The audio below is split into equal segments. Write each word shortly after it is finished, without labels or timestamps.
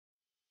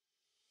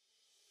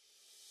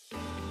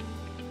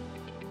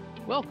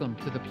Welcome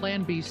to the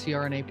Plan B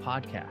CRNA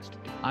podcast.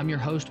 I'm your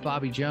host,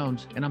 Bobby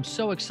Jones, and I'm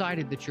so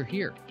excited that you're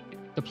here.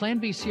 The Plan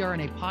B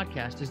CRNA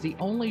podcast is the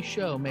only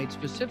show made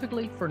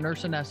specifically for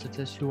nurse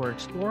anesthetists who are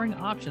exploring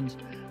options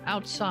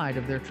outside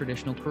of their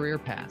traditional career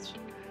paths.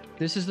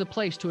 This is the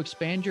place to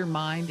expand your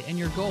mind and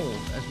your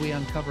goals as we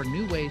uncover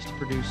new ways to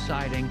produce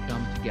side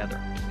income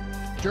together.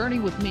 Journey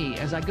with me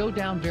as I go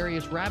down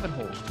various rabbit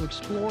holes to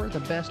explore the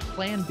best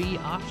Plan B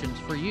options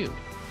for you.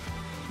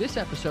 This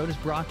episode is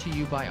brought to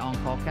you by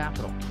On-Call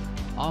Capital.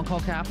 On-Call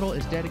Capital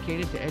is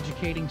dedicated to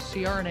educating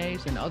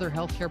CRNAs and other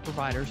healthcare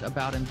providers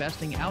about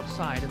investing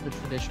outside of the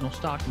traditional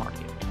stock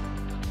market.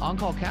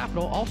 On-Call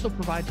Capital also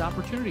provides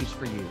opportunities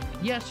for you,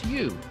 yes,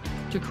 you,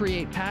 to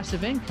create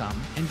passive income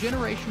and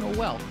generational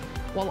wealth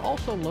while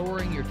also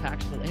lowering your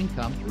taxable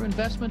income through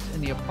investments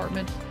in the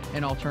apartment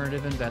and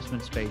alternative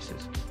investment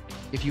spaces.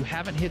 If you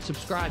haven't hit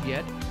subscribe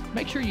yet,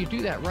 make sure you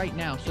do that right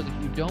now so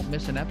that you don't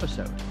miss an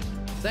episode.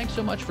 Thanks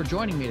so much for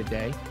joining me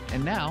today,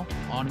 and now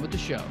on with the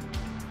show.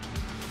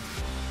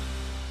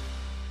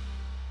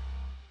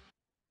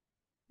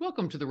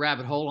 Welcome to the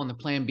Rabbit Hole on the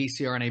Plan B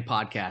CRNA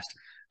podcast.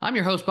 I'm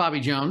your host, Bobby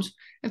Jones,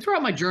 and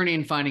throughout my journey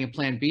in finding a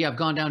Plan B, I've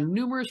gone down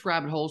numerous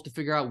rabbit holes to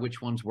figure out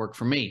which ones work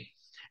for me.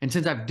 And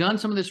since I've done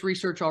some of this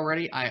research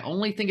already, I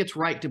only think it's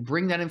right to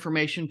bring that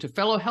information to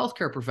fellow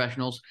healthcare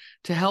professionals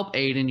to help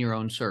aid in your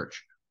own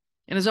search.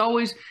 And as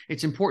always,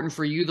 it's important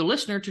for you, the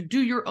listener, to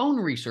do your own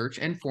research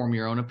and form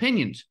your own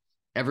opinions.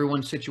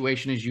 Everyone's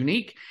situation is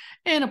unique,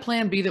 and a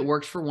Plan B that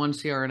works for one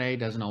CRNA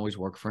doesn't always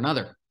work for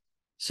another.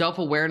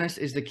 Self-awareness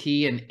is the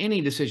key in any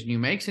decision you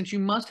make, since you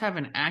must have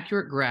an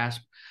accurate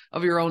grasp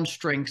of your own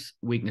strengths,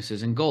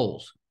 weaknesses, and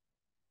goals.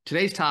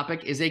 Today's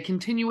topic is a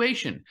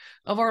continuation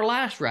of our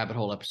last rabbit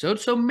hole episode,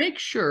 so make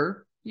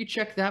sure you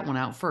check that one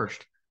out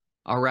first.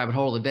 Our rabbit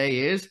hole of the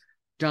day is,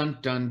 dun,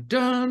 dun,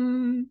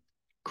 dun,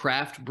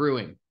 craft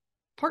brewing,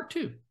 part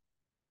 2.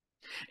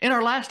 In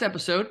our last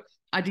episode,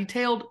 I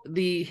detailed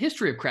the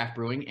history of craft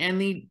brewing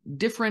and the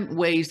different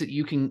ways that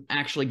you can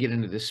actually get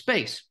into this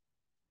space.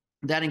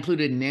 That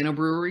included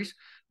nanobreweries,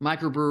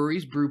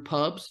 microbreweries, brew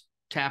pubs,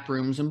 tap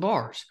rooms, and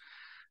bars.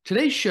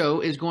 Today's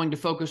show is going to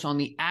focus on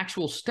the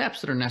actual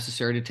steps that are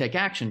necessary to take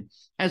action,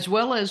 as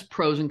well as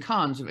pros and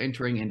cons of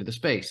entering into the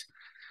space.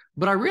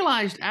 But I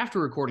realized after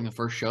recording the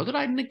first show that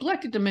I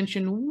neglected to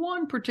mention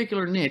one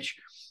particular niche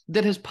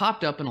that has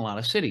popped up in a lot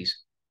of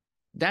cities.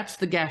 That's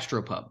the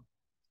gastropub.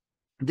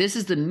 This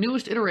is the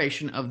newest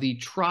iteration of the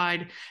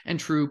tried and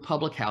true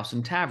public house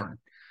and tavern.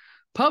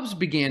 Pubs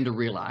began to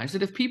realize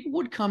that if people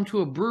would come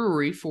to a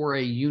brewery for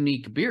a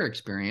unique beer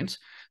experience,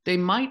 they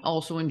might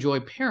also enjoy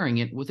pairing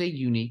it with a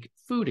unique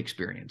food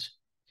experience.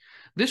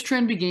 This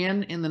trend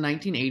began in the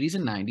 1980s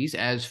and 90s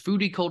as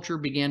foodie culture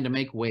began to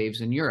make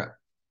waves in Europe.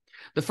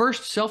 The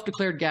first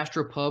self-declared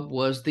gastropub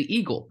was the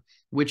Eagle,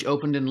 which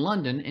opened in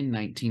London in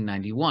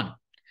 1991.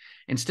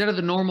 Instead of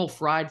the normal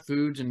fried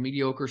foods and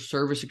mediocre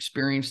service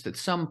experience that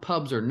some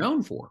pubs are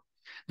known for,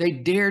 they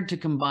dared to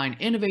combine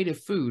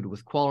innovative food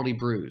with quality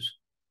brews.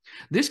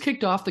 This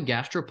kicked off the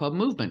gastropub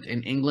movement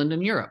in England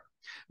and Europe,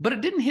 but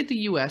it didn't hit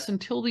the U.S.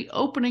 until the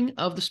opening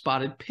of the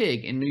Spotted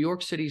Pig in New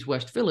York City's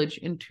West Village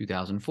in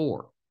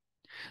 2004.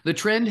 The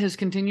trend has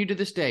continued to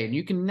this day, and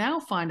you can now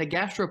find a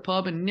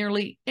gastropub in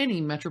nearly any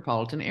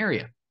metropolitan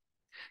area.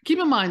 Keep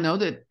in mind, though,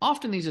 that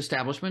often these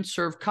establishments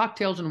serve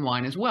cocktails and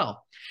wine as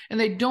well, and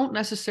they don't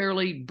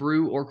necessarily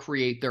brew or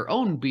create their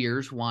own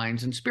beers,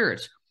 wines, and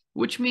spirits,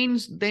 which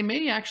means they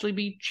may actually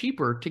be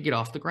cheaper to get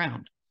off the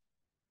ground.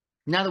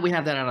 Now that we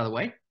have that out of the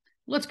way,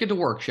 let's get to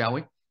work, shall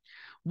we?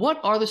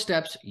 What are the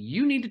steps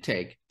you need to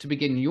take to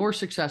begin your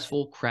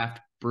successful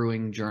craft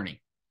brewing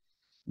journey?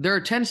 There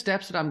are 10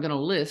 steps that I'm going to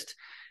list,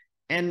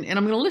 and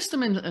I'm going to list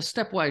them in a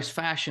stepwise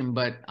fashion,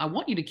 but I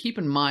want you to keep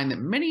in mind that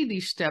many of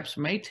these steps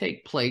may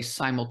take place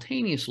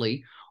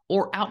simultaneously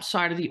or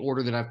outside of the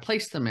order that I've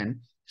placed them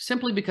in,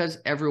 simply because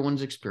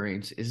everyone's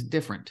experience is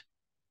different.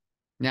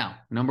 Now,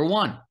 number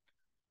 1,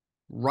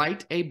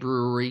 write a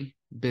brewery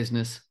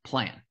business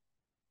plan.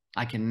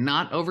 I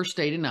cannot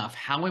overstate enough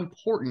how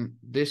important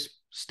this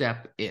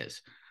step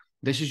is.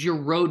 This is your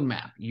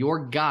roadmap,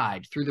 your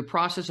guide through the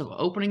process of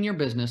opening your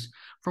business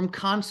from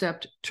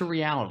concept to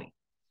reality.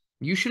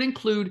 You should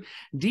include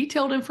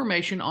detailed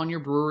information on your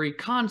brewery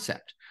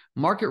concept,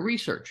 market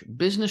research,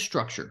 business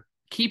structure,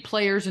 key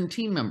players and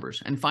team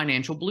members, and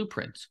financial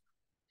blueprints.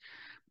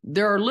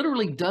 There are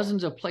literally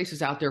dozens of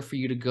places out there for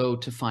you to go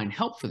to find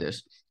help for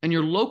this, and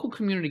your local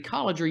community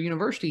college or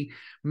university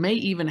may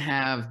even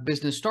have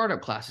business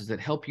startup classes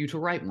that help you to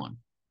write one.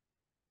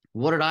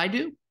 What did I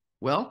do?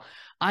 Well,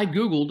 I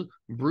Googled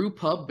brew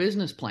pub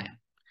business plan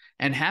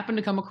and happened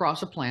to come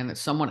across a plan that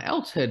someone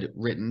else had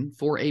written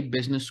for a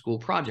business school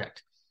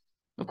project.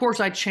 Of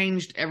course, I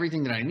changed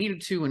everything that I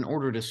needed to in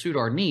order to suit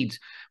our needs,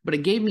 but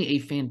it gave me a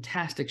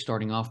fantastic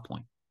starting off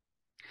point.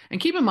 And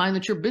keep in mind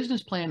that your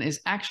business plan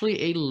is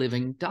actually a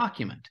living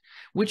document,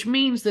 which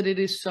means that it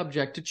is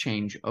subject to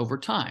change over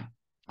time.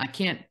 I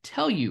can't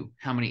tell you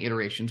how many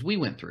iterations we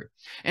went through.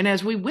 And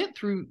as we went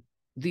through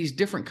these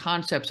different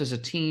concepts as a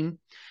team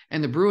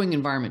and the brewing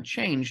environment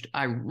changed,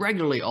 I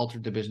regularly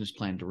altered the business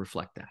plan to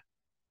reflect that.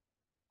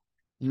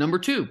 Number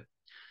 2,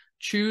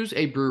 choose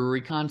a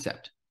brewery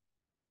concept.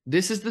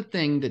 This is the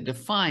thing that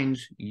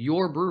defines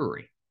your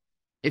brewery.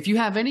 If you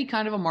have any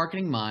kind of a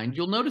marketing mind,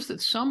 you'll notice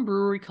that some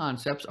brewery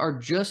concepts are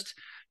just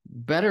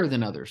better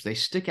than others. They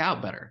stick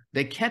out better.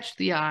 They catch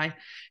the eye,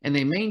 and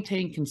they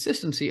maintain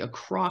consistency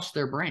across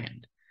their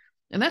brand.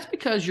 And that's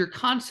because your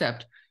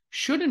concept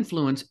should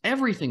influence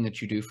everything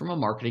that you do from a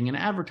marketing and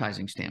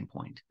advertising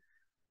standpoint.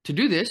 To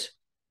do this,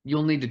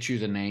 you'll need to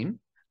choose a name,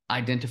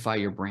 identify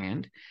your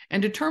brand,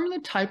 and determine the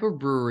type of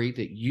brewery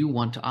that you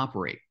want to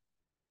operate.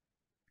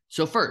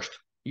 So first,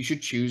 you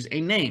should choose a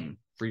name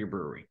for your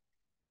brewery.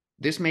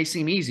 This may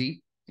seem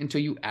easy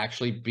until you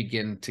actually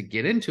begin to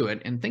get into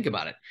it and think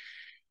about it.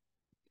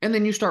 And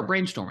then you start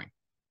brainstorming.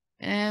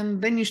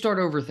 And then you start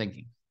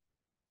overthinking.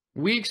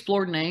 We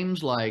explored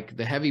names like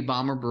the Heavy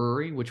Bomber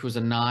Brewery, which was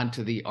a nod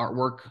to the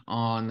artwork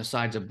on the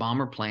sides of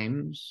bomber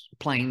planes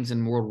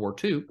in World War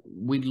II.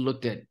 We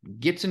looked at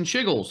Gits and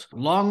Shiggles,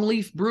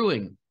 Longleaf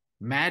Brewing,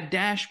 Mad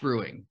Dash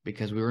Brewing,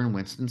 because we were in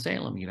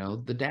Winston-Salem,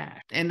 the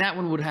dash. And that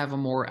one would have a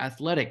more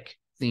athletic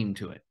theme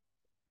to it.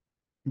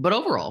 But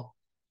overall,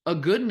 a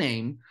good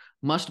name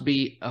must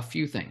be a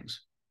few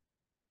things.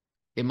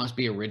 It must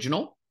be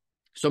original,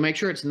 so make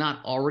sure it's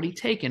not already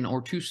taken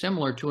or too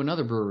similar to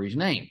another brewery's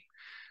name.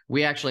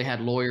 We actually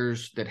had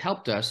lawyers that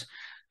helped us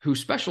who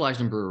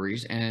specialized in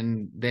breweries,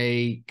 and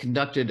they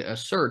conducted a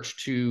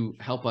search to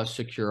help us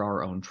secure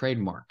our own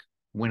trademark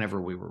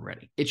whenever we were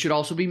ready. It should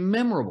also be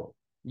memorable.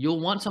 You'll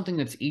want something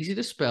that's easy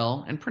to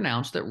spell and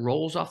pronounce, that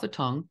rolls off the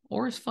tongue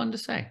or is fun to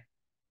say.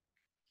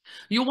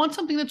 You'll want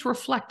something that's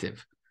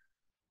reflective,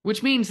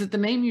 which means that the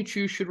name you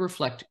choose should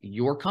reflect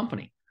your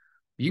company.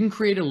 You can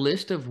create a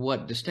list of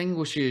what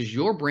distinguishes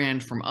your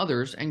brand from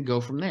others and go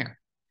from there.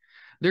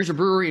 There's a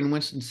brewery in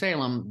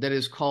Winston-Salem that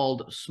is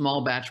called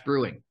Small Batch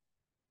Brewing.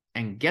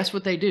 And guess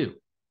what they do?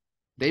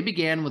 They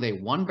began with a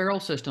 1-barrel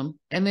system,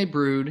 and they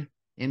brewed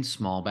in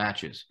small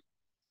batches.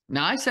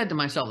 Now, I said to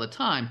myself at the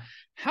time,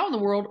 how in the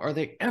world are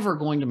they ever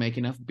going to make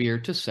enough beer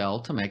to sell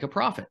to make a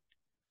profit?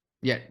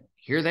 Yet,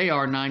 here they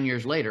are 9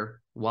 years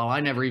later, while I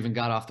never even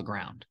got off the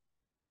ground.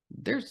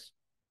 There's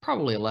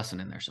probably a lesson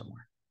in there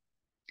somewhere.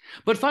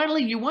 But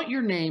finally, you want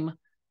your name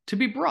to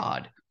be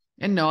broad.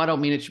 And no, I don't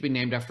mean it should be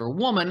named after a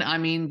woman. I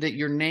mean that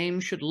your name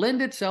should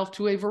lend itself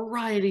to a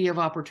variety of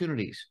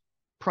opportunities,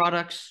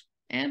 products,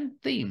 and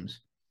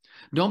themes.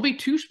 Don't be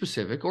too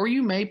specific, or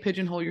you may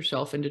pigeonhole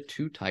yourself into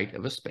too tight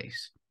of a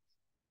space.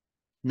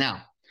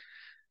 Now,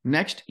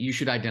 next, you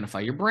should identify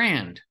your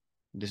brand.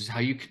 This is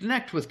how you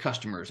connect with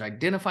customers,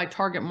 identify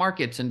target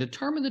markets, and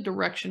determine the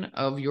direction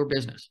of your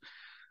business.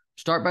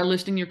 Start by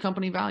listing your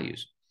company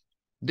values.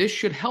 This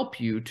should help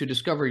you to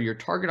discover your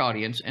target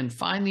audience and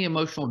find the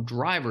emotional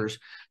drivers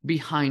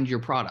behind your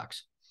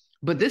products.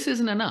 But this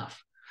isn't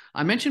enough.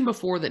 I mentioned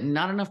before that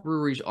not enough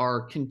breweries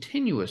are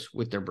continuous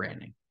with their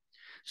branding.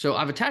 So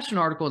I've attached an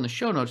article in the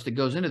show notes that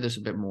goes into this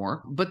a bit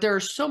more, but there are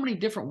so many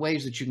different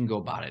ways that you can go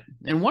about it.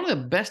 And one of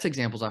the best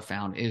examples I've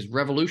found is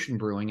Revolution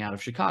Brewing out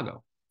of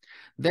Chicago.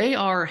 They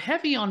are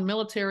heavy on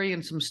military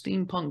and some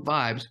steampunk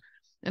vibes,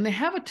 and they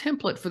have a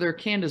template for their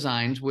can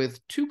designs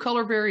with 2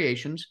 color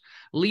variations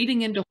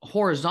leading into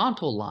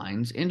horizontal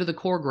lines into the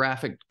core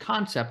graphic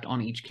concept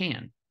on each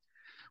can,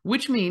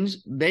 which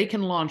means they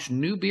can launch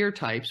new beer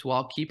types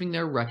while keeping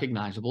their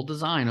recognizable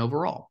design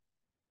overall.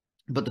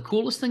 But the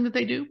coolest thing that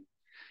they do,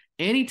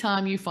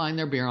 anytime you find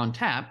their beer on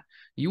tap,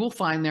 you will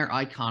find their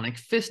iconic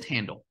fist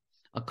handle,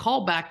 a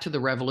callback to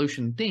the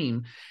Revolution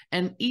theme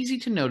and easy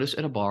to notice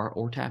at a bar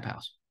or tap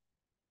house.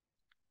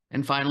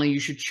 And finally, you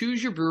should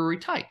choose your brewery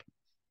type.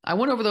 I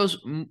went over those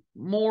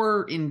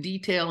more in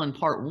detail in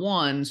part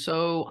 1,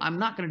 so I'm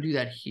not going to do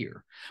that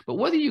here. But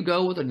whether you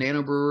go with a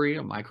nano brewery,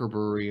 a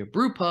microbrewery, a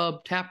brew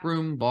pub, tap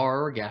room,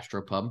 bar, or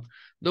gastropub,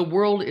 the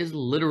world is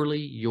literally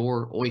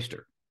your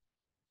oyster.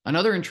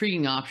 Another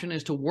intriguing option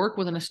is to work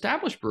with an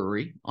established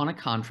brewery on a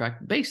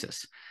contract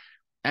basis.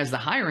 As the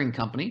hiring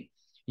company,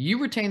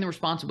 you retain the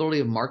responsibility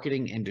of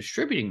marketing and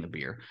distributing the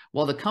beer,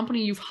 while the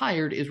company you've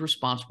hired is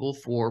responsible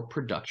for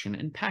production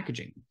and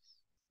packaging.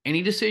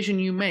 Any decision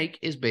you make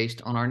is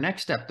based on our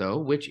next step, though,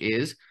 which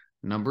is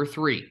number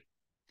 3.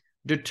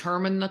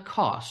 Determine the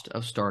cost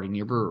of starting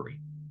your brewery.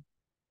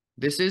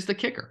 This is the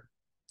kicker.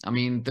 I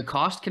mean, the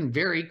cost can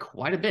vary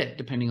quite a bit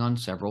depending on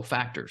several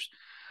factors.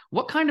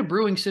 What kind of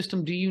brewing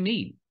system do you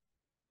need?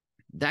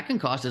 That can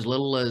cost as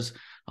little as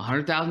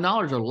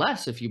 $100,000 or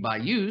less if you buy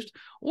used,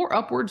 or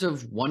upwards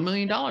of $1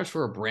 million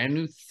for a brand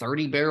new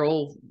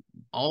 30-barrel,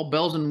 all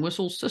bells and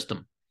whistles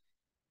system.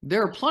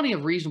 There are plenty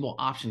of reasonable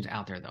options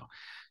out there, though.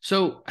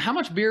 So how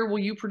much beer will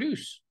you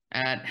produce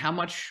at how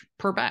much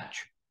per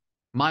batch?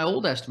 My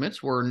old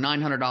estimates were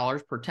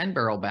 $900 per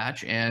 10-barrel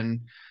batch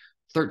and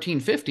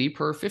 $1,350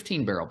 per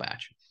 15-barrel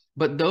batch,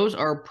 but those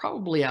are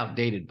probably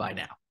outdated by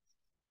now.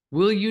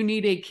 Will you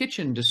need a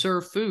kitchen to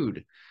serve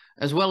food,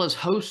 as well as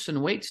hosts and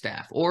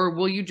waitstaff, or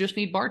will you just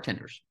need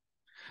bartenders?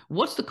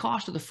 What's the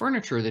cost of the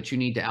furniture that you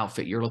need to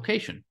outfit your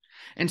location?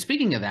 And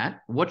speaking of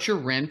that, what's your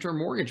rent or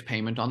mortgage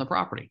payment on the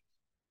property?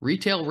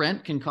 Retail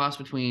rent can cost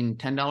between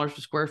 $10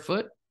 a square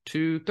foot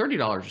to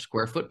 $30 a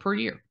square foot per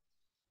year.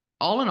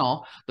 All in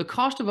all, the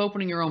cost of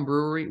opening your own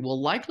brewery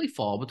will likely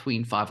fall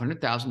between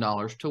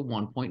 $500,000 to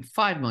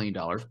 $1.5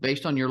 million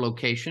based on your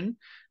location,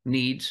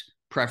 needs,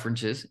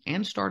 preferences,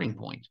 and starting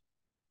point.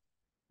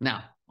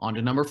 Now, on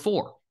to number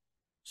 4,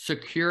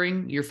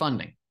 securing your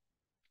funding.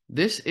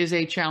 This is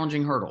a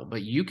challenging hurdle,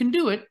 but you can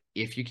do it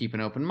if you keep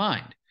an open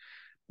mind.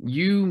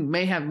 You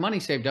may have money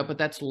saved up, but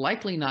that's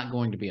likely not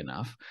going to be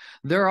enough.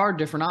 There are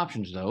different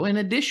options, though, in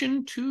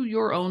addition to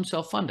your own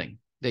self-funding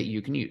that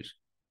you can use.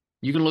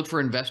 You can look for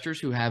investors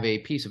who have a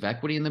piece of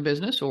equity in the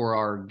business or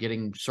are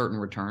getting certain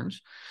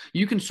returns.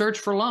 You can search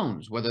for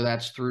loans, whether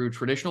that's through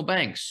traditional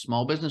banks,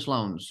 small business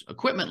loans,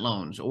 equipment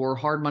loans, or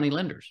hard money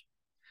lenders.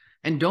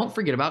 And don't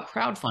forget about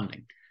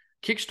crowdfunding.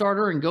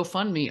 Kickstarter and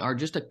GoFundMe are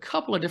just a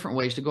couple of different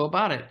ways to go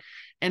about it.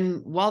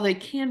 And while they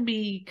can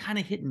be kind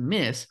of hit and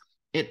miss,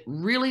 it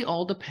really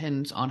all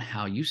depends on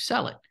how you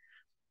sell it.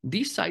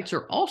 These sites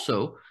are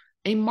also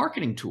a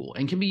marketing tool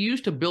and can be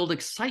used to build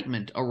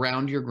excitement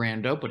around your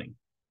grand opening.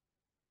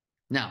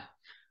 Now,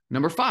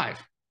 number 5,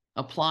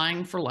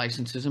 applying for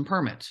licenses and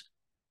permits.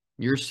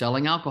 You're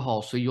selling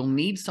alcohol, so you'll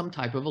need some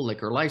type of a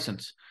liquor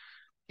license.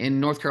 In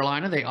North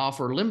Carolina, they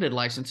offer limited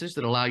licenses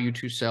that allow you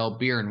to sell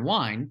beer and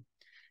wine,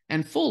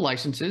 and full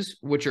licenses,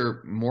 which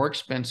are more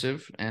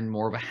expensive and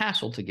more of a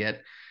hassle to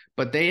get,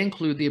 but they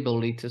include the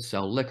ability to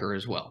sell liquor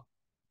as well.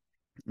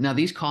 Now,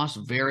 these costs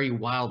vary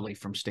wildly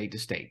from state to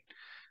state.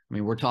 I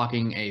mean, we're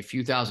talking a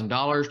few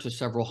 $1,000s to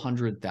several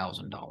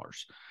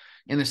 $100,000.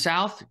 In the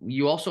South,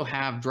 you also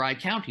have dry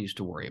counties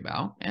to worry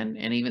about, and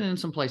even in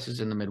some places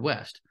in the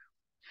Midwest.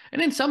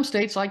 And in some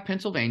states like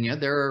Pennsylvania,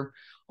 there are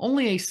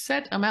only a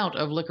set amount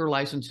of liquor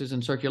licenses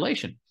in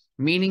circulation,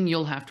 meaning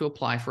you'll have to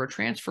apply for a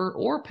transfer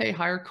or pay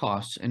higher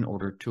costs in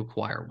order to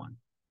acquire one.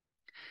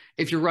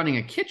 If you're running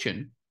a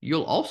kitchen,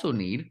 you'll also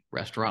need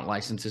restaurant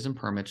licenses and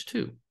permits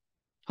too.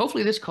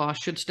 Hopefully this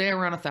cost should stay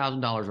around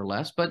 $1,000 or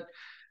less, but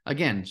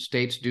again,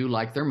 states do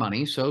like their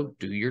money, so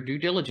do your due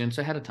diligence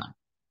ahead of time.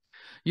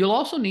 You'll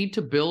also need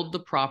to build the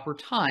proper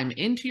time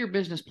into your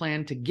business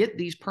plan to get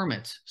these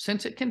permits,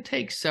 since it can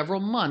take several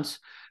months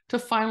to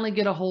finally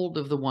get a hold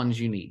of the ones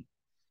you need.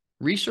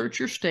 Research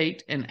your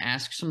state and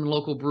ask some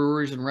local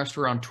breweries and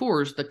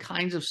restaurateurs the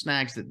kinds of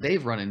snags that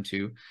they've run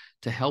into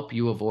to help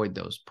you avoid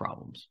those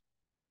problems.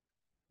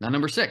 Now,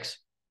 number 6,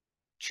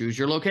 choose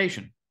your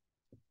location.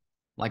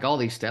 Like all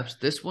these steps,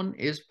 this one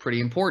is pretty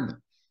important.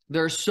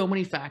 There are so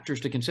many factors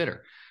to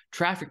consider: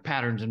 traffic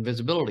patterns and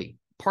visibility,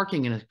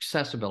 parking and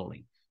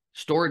accessibility,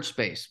 storage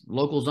space,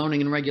 local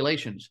zoning and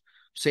regulations,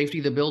 safety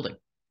of the building.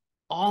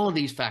 All of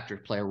these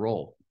factors play a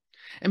role.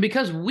 And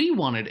because we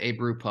wanted a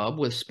brew pub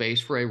with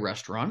space for a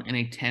restaurant and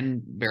a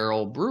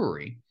 10-barrel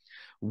brewery,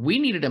 we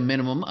needed a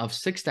minimum of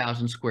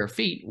 6,000 square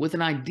feet with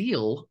an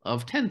ideal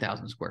of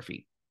 10,000 square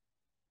feet.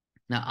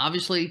 Now,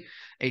 obviously,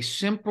 a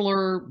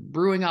simpler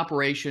brewing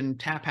operation,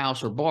 tap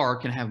house, or bar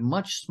can have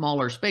much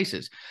smaller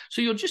spaces,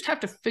 so you'll just have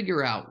to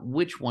figure out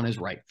which one is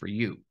right for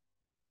you.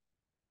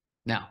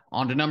 Now,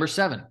 on to number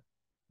 7,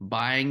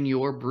 buying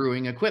your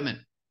brewing equipment.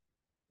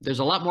 There's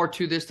a lot more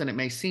to this than it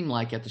may seem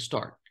like at the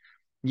start.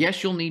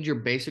 Yes, you'll need your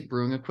basic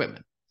brewing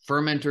equipment: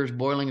 fermenters,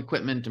 boiling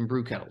equipment, and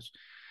brew kettles.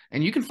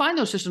 And you can find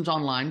those systems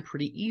online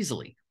pretty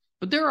easily,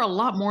 but there are a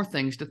lot more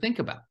things to think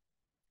about.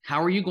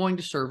 How are you going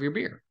to serve your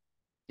beer?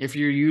 If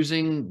you're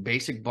using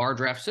basic bar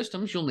draft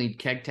systems, you'll need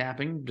keg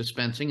tapping,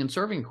 dispensing, and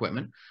serving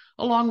equipment,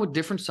 along with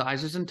different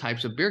sizes and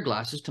types of beer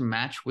glasses to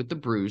match with the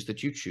brews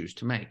that you choose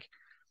to make.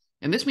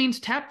 And this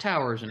means tap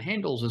towers and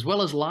handles, as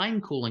well as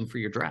line cooling for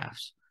your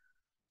drafts.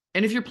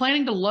 And if you're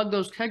planning to lug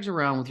those kegs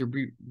around with your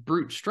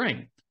brute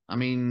strength, I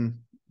mean,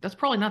 that's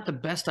probably not the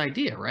best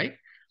idea, right?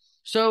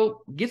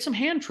 So get some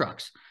hand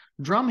trucks,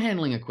 drum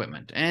handling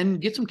equipment,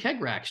 and get some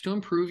keg racks to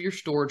improve your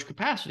storage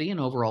capacity and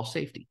overall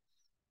safety.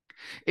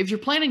 If you're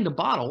planning to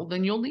bottle,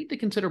 then you'll need to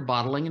consider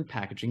bottling and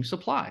packaging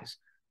supplies.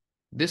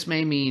 This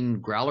may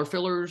mean growler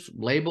fillers,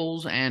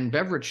 labels, and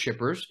beverage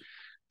shippers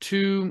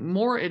to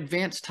more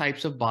advanced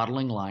types of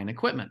bottling line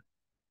equipment.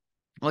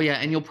 Oh yeah,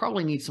 and you'll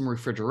probably need some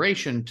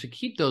refrigeration to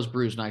keep those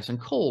brews nice and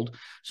cold,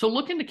 so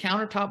look into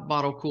countertop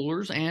bottle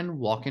coolers and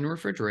walk-in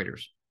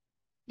refrigerators.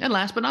 And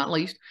last but not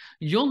least,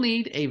 you'll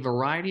need a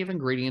variety of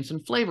ingredients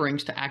and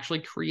flavorings to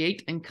actually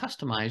create and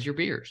customize your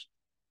beers.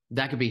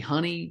 That could be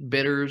honey,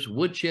 bitters,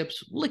 wood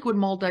chips, liquid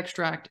malt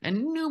extract,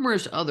 and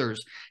numerous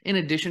others, in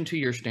addition to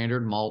your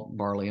standard malt,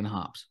 barley, and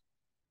hops.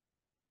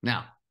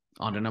 Now,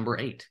 on to number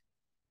 8.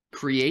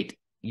 Create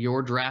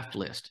your draft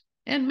list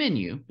and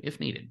menu if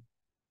needed.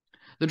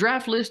 The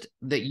draft list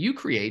that you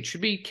create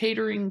should be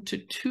catering to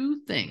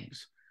 2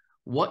 things: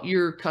 what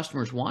your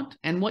customers want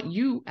and what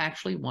you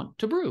actually want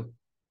to brew.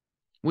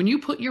 When you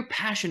put your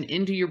passion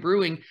into your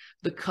brewing,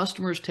 the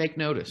customers take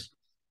notice.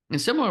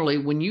 And similarly,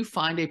 when you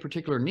find a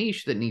particular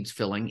niche that needs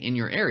filling in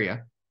your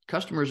area,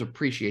 customers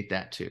appreciate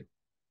that too.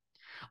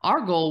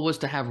 Our goal was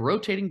to have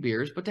rotating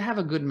beers, but to have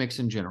a good mix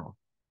in general.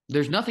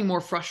 There's nothing more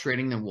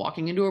frustrating than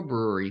walking into a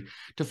brewery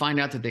to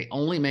find out that they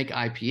only make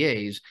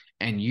IPAs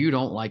and you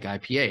don't like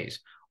IPAs,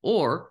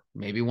 or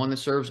maybe one that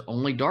serves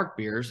only dark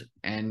beers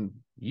and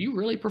you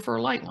really prefer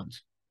light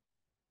ones.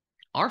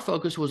 Our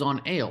focus was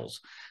on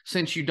ales,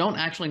 since you don't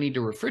actually need to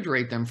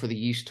refrigerate them for the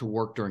yeast to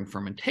work during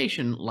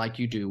fermentation like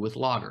you do with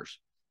lagers.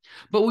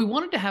 But we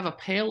wanted to have a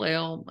pale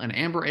ale, an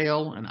amber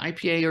ale, an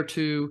IPA or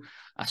two,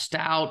 a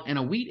stout, and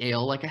a wheat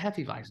ale like a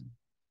Hefeweizen.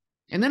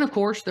 And then, of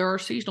course, there are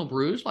seasonal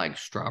brews like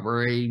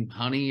strawberry,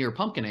 honey, or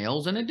pumpkin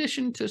ales, in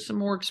addition to some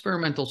more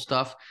experimental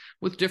stuff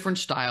with different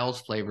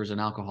styles, flavors,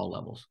 and alcohol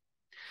levels.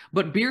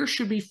 But beer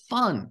should be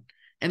fun,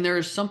 and there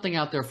is something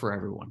out there for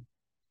everyone.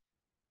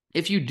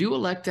 If you do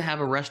elect to have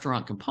a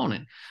restaurant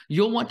component,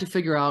 you'll want to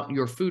figure out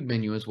your food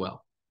menu as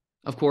well.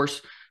 Of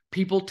course,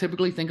 people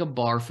typically think of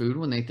bar food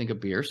when they think of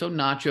beer, so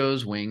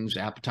nachos, wings,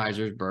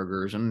 appetizers,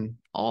 burgers, and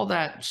all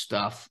that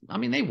stuff. I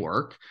mean, they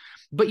work,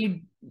 but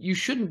you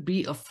shouldn't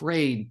be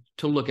afraid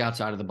to look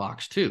outside of the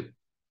box too.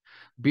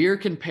 Beer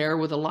can pair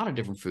with a lot of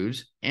different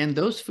foods, and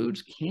those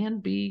foods can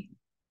be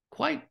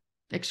quite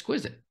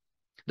exquisite.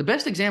 The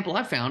best example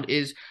I've found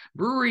is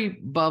Brewery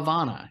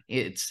Bavana.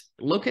 It's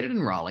located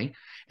in Raleigh,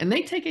 and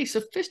they take a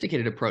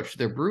sophisticated approach to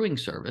their brewing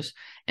service,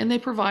 and they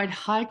provide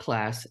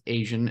high-class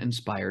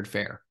Asian-inspired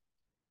fare.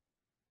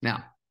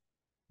 Now,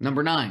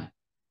 number 9,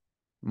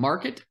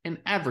 market and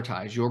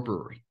advertise your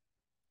brewery.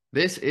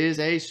 This is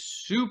a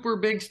super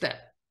big step,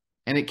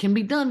 and it can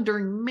be done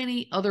during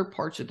many other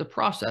parts of the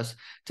process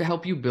to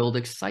help you build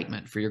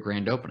excitement for your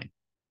grand opening.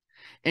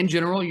 In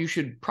general, you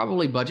should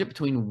probably budget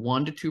between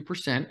 1 to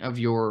 2% of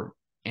your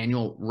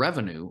annual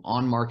revenue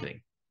on marketing.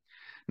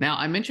 Now,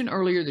 I mentioned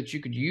earlier that you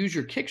could use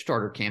your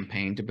Kickstarter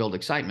campaign to build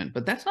excitement,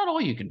 but that's not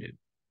all you can do.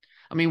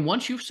 I mean,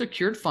 once you've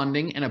secured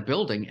funding and a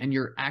building and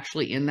you're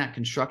actually in that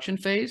construction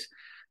phase,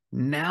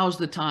 now's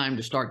the time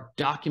to start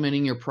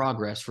documenting your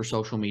progress for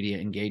social media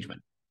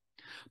engagement.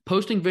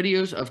 Posting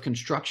videos of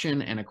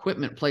construction and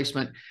equipment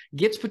placement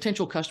gets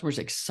potential customers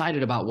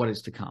excited about what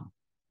is to come.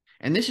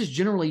 And this is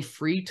generally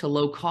free to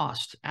low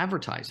cost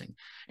advertising,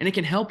 and it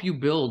can help you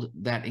build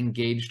that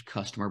engaged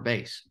customer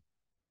base.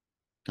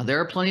 Now,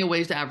 there are plenty of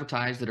ways to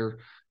advertise that are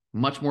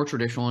much more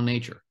traditional in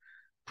nature.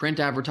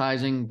 Print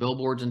advertising,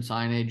 billboards and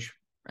signage,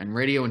 and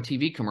radio and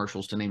TV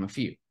commercials, to name a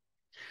few.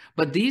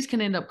 But these can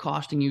end up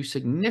costing you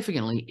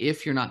significantly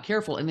if you're not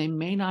careful, and they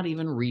may not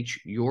even reach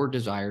your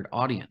desired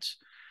audience.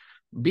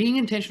 Being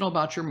intentional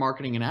about your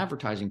marketing and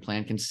advertising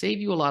plan can save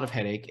you a lot of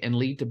headache and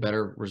lead to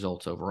better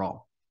results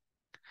overall.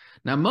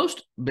 Now,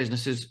 most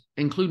businesses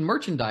include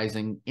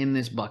merchandising in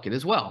this bucket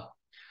as well.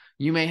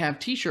 You may have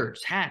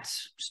t-shirts,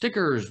 hats,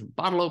 stickers,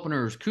 bottle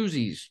openers,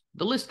 koozies,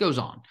 the list goes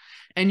on,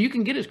 and you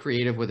can get as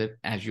creative with it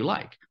as you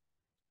like.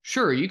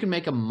 Sure, you can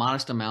make a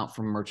modest amount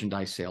from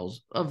merchandise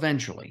sales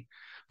eventually,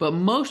 but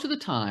most of the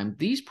time,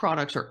 these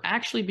products are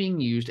actually being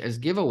used as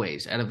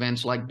giveaways at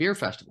events like beer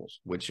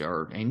festivals, which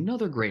are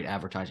another great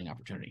advertising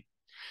opportunity,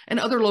 and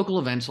other local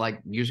events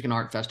like music and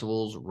art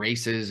festivals,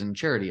 races, and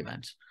charity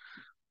events.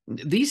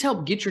 These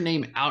help get your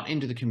name out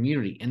into the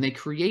community, and they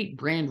create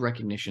brand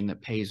recognition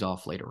that pays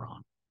off later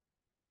on.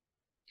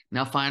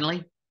 Now,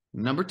 finally,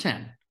 number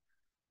 10,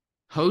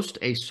 host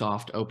a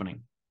soft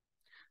opening.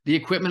 The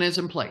equipment is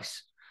in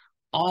place.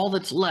 All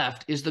that's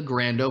left is the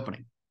grand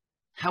opening.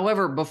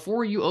 However,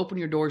 before you open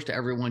your doors to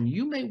everyone,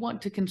 you may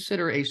want to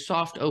consider a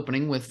soft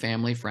opening with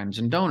family, friends,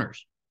 and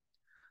donors.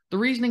 The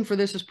reasoning for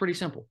this is pretty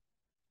simple.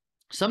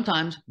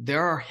 Sometimes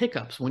there are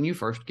hiccups when you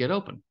first get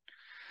open.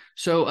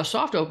 So a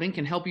soft opening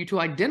can help you to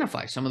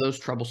identify some of those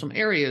troublesome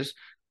areas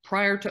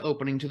prior to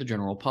opening to the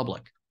general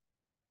public.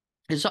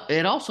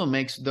 It also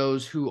makes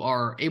those who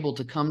are able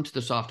to come to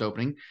the soft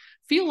opening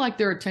feel like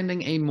they're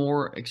attending a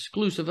more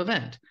exclusive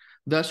event,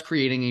 thus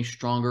creating a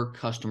stronger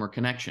customer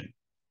connection.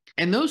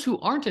 And those who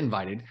aren't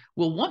invited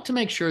will want to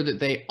make sure that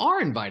they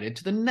are invited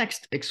to the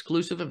next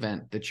exclusive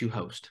event that you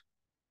host.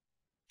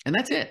 And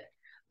that's it.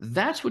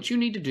 That's what you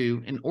need to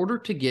do in order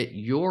to get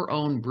your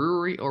own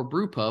brewery or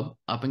brew pub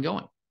up and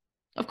going.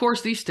 Of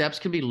course, these steps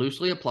can be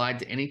loosely applied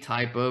to any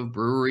type of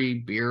brewery,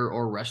 beer,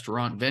 or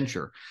restaurant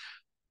venture.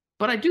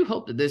 But I do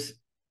hope that this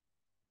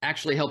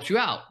actually helps you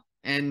out.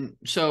 And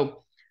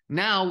so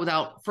now,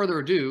 without further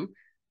ado,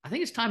 I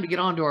think it's time to get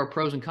on to our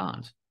pros and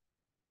cons.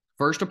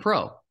 First, a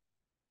pro.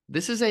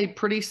 This is a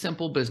pretty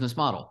simple business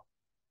model.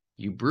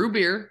 You brew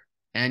beer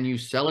and you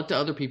sell it to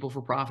other people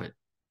for profit.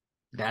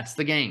 That's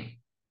the game.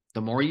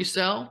 The more you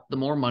sell, the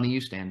more money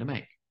you stand to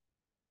make.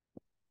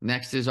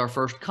 Next is our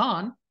first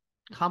con,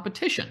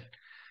 competition.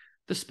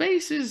 The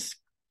space is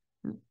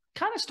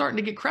kind of starting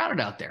to get crowded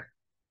out there.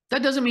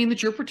 That doesn't mean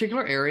that your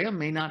particular area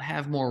may not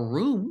have more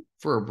room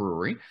for a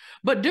brewery,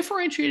 but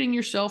differentiating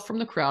yourself from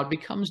the crowd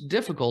becomes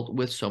difficult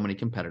with so many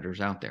competitors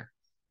out there.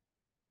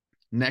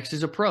 Next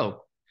is a pro,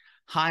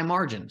 high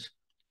margins.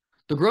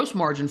 The gross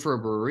margin for a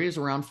brewery is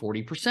around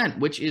 40%,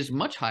 which is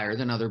much higher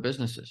than other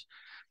businesses.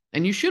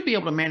 And you should be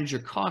able to manage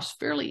your costs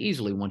fairly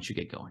easily once you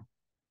get going.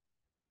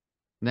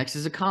 Next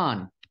is a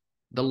con,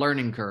 the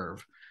learning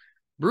curve.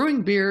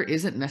 Brewing beer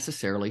isn't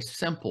necessarily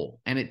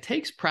simple, and it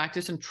takes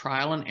practice and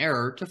trial and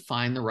error to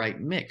find the right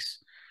mix.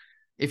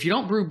 If you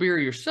don't brew beer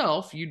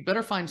yourself, you'd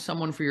better find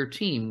someone for your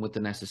team with the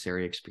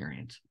necessary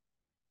experience.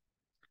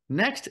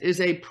 Next is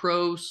a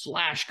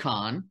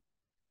pro/con.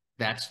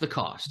 That's the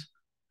cost.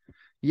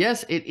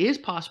 Yes, it is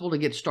possible to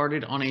get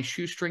started on a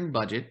shoestring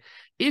budget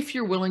if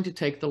you're willing to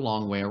take the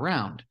long way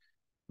around.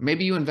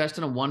 Maybe you invest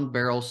in a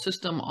one-barrel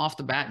system off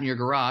the bat in your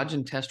garage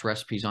and test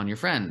recipes on your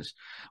friends.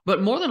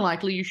 But more than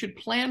likely, you should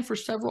plan for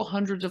several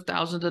hundreds of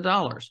thousands of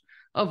dollars,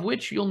 of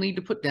which you'll need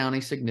to put down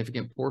a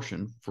significant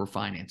portion for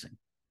financing.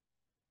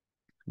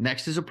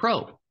 Next is a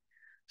pro: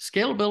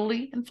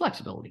 scalability and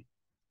flexibility.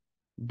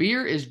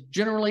 Beer is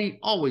generally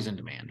always in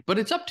demand, but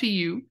it's up to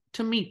you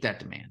to meet that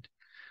demand.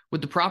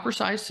 With the proper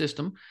size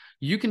system,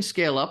 you can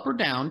scale up or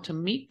down to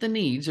meet the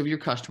needs of your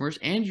customers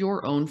and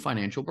your own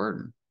financial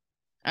burden.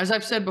 As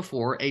I've said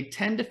before, a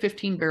 10 to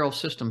 15 barrel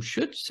system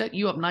should set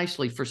you up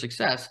nicely for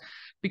success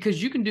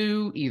because you can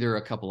do either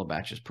a couple of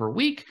batches per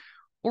week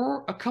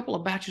or a couple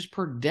of batches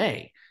per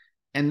day,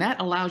 and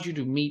that allows you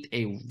to meet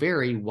a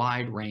very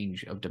wide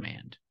range of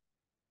demand.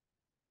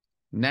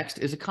 Next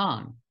is a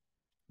con: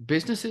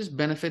 businesses,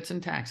 benefits,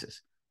 and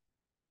taxes.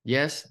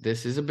 Yes,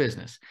 this is a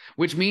business,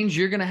 which means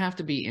you're going to have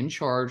to be in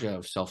charge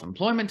of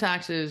self-employment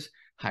taxes,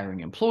 hiring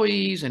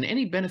employees, and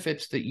any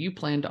benefits that you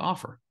plan to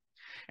offer.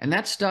 And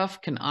that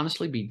stuff can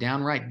honestly be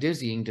downright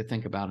dizzying to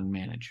think about and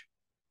manage.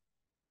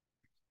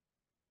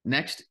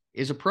 Next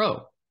is a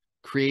pro: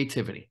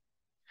 creativity.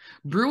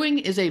 Brewing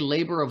is a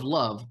labor of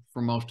love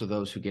for most of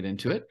those who get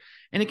into it,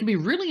 and it can be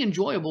really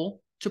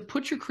enjoyable to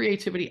put your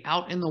creativity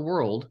out in the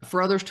world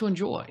for others to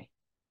enjoy.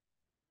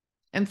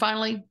 And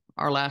finally,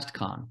 our last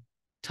con: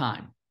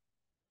 time.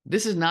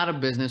 This is not a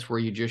business where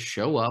you just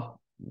show up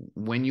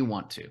when you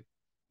want to,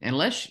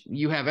 unless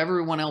you have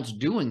everyone else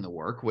doing the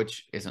work,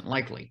 which isn't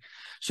likely.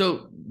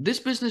 So this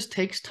business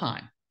takes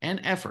time and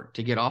effort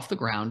to get off the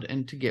ground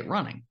and to get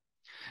running.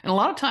 And a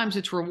lot of times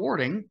it's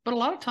rewarding, but a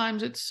lot of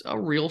times it's a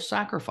real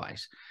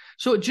sacrifice.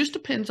 So it just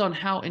depends on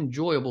how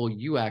enjoyable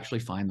you actually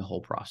find the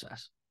whole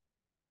process.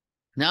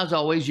 Now, as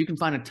always, you can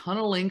find a ton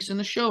of links in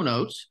the show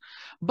notes,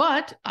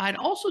 but I'd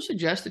also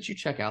suggest that you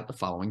check out the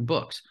following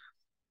books.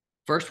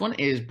 First one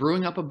is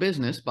Brewing Up a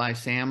Business by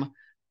Sam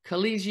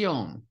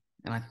Caligione.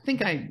 And I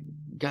think I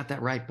got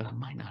that right, but I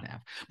might not have.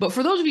 But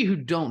for those of you who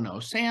don't know,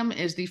 Sam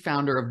is the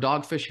founder of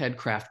Dogfish Head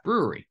Craft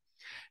Brewery,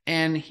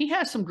 and he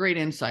has some great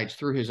insights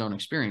through his own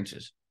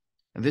experiences.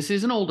 This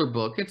is an older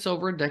book. It's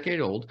over a decade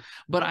old,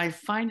 but I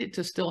find it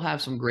to still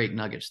have some great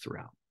nuggets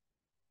throughout.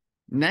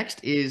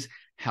 Next is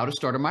How to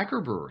Start a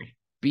Microbrewery: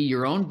 Be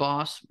Your Own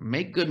Boss,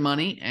 Make Good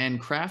Money, and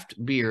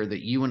Craft Beer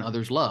That You and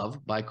Others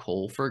Love by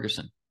Cole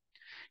Ferguson.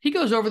 He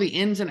goes over the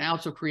ins and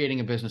outs of creating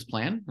a business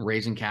plan,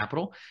 raising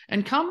capital,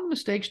 and common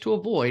mistakes to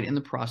avoid in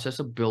the process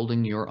of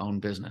building your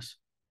own business.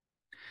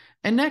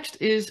 And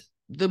next is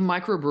the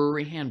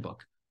Microbrewery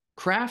Handbook: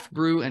 Craft,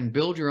 Brew, and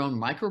Build Your Own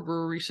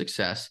Microbrewery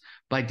Success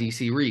by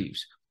DC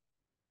Reeves.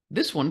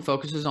 This one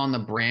focuses on the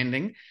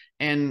branding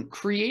and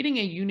creating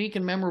a unique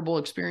and memorable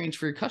experience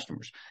for your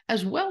customers,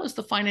 as well as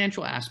the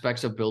financial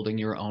aspects of building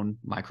your own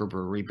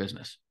microbrewery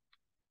business.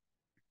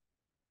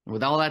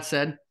 With all that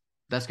said,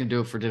 that's going to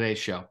do it for today's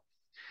show.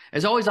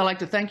 As always, I'd like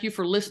to thank you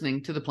for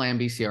listening to the Plan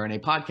B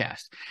CRNA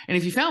podcast. And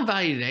if you found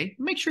value today,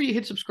 make sure you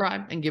hit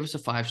subscribe and give us a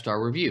 5-star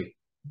review.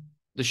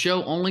 The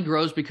show only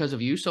grows because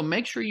of you, so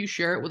make sure you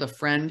share it with a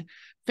friend,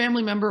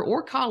 family member,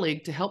 or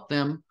colleague to help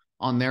them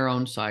on their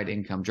own side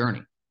income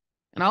journey.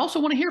 And I also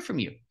want to hear from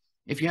you.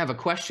 If you have a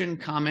question,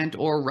 comment,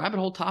 or rabbit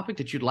hole topic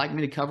that you'd like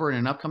me to cover in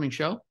an upcoming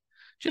show,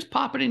 just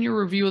pop it in your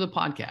review of the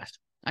podcast.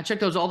 I check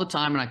those all the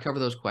time, and I cover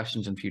those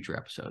questions in future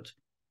episodes.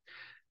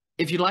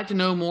 If you'd like to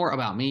know more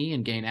about me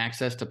and gain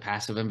access to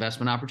passive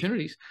investment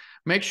opportunities,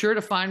 make sure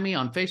to find me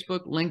on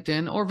Facebook,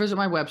 LinkedIn, or visit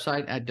my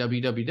website at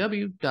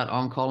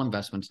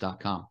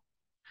www.oncallinvestments.com.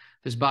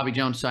 This is Bobby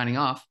Jones signing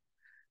off.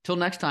 Till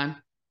next time,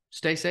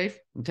 stay safe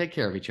and take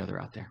care of each other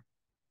out there.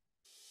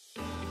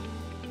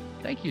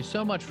 Thank you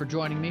so much for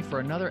joining me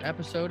for another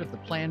episode of the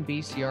Plan B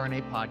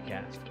CRNA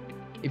podcast.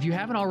 If you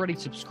haven't already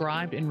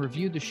subscribed and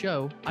reviewed the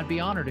show, I'd be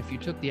honored if you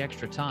took the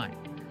extra time.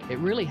 It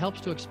really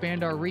helps to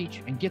expand our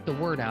reach and get the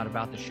word out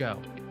about the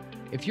show.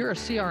 If you're a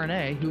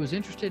CRNA who is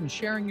interested in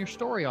sharing your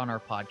story on our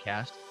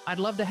podcast, I'd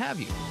love to have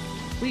you.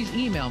 Please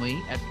email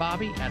me at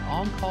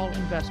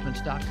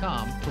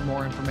bobby@oncallinvestments.com for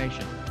more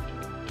information.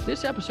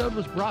 This episode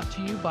was brought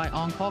to you by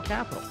OnCall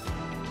Capital.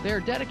 They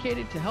are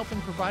dedicated to helping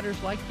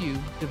providers like you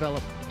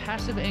develop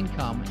passive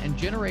income and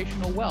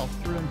generational wealth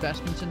through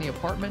investments in the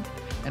apartment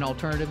and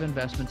alternative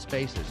investment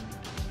spaces.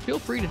 Feel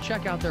free to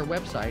check out their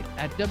website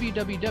at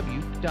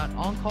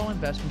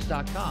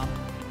www.oncallinvestments.com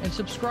and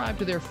subscribe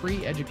to their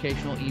free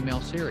educational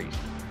email series.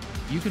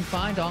 You can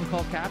find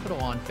OnCall Capital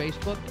on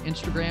Facebook,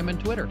 Instagram,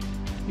 and Twitter.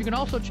 You can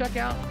also check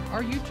out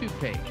our YouTube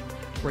page,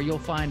 where you'll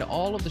find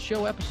all of the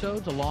show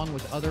episodes along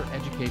with other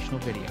educational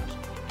videos.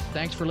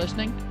 Thanks for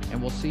listening, and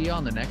we'll see you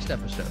on the next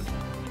episode.